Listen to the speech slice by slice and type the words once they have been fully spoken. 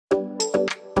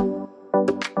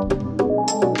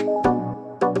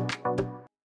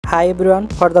Hi everyone,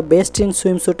 for the Best in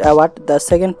Swimsuit award, the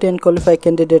second 10 qualified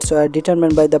candidates were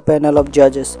determined by the panel of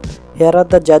judges. Here are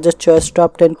the judges' choice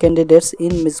top 10 candidates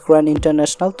in Miss Grand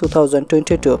International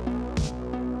 2022.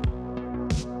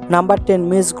 Number 10,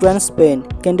 Miss Grand Spain.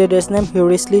 Candidate's name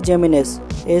Hirisley Jimenez,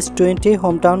 age 20,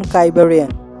 hometown Caibarién.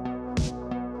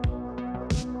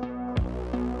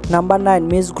 Number 9,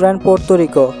 Miss Grand Puerto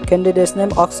Rico. Candidate's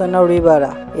name Oxana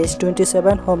Rivera, age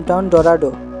 27, hometown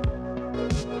Dorado.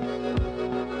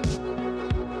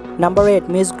 Number 8,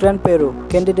 Miss Grand Peru.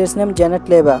 Candidate's name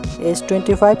Leyva, age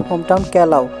 25, hometown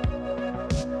Callao.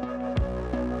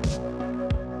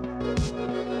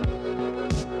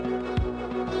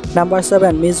 Number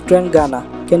 7, Miss Grand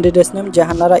Ghana. Candidate's name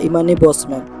Zahara-Imani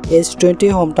Bossman, age 20,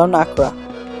 hometown Accra.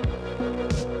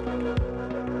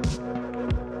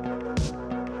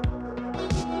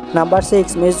 Number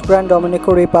 6, Miss Grand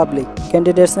Dominican Republic.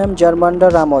 Candidate's name Germanda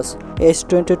Ramos, age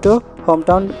 22,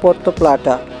 hometown Puerto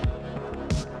Plata.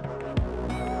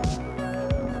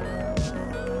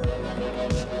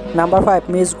 Number 5,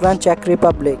 Miss Grand Czech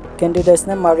Republic. Candidate's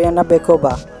name Mariana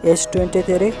Bekova, age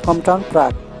 23, hometown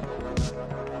Prague.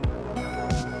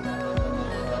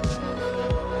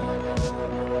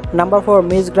 Number 4,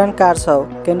 Miss Grand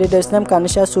Curaçao. Candidate's name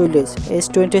Kanisha Suilis, age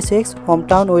 26,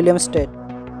 hometown William State.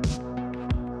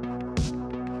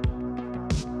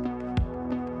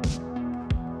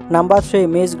 Number 3,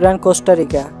 Miss Grand Costa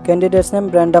Rica. Candidate's name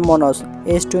Brenda Monos,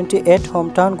 age 28,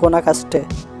 hometown Guanacaste.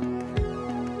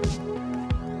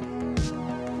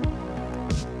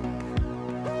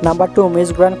 Number 2,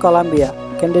 Miss Grand Colombia.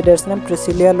 Candidate's name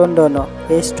Priscilla Londono,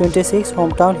 age 26,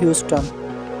 hometown Houston.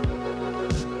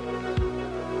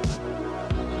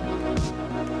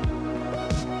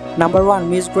 Number 1,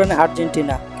 Miss Grand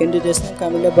Argentina. Candidate's name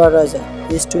Camila Barraza,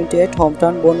 age 28,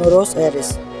 hometown Buenos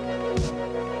Aires.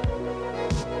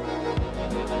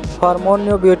 For more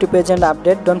new beauty pageant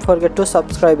update, don't forget to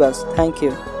subscribe us. Thank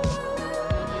you.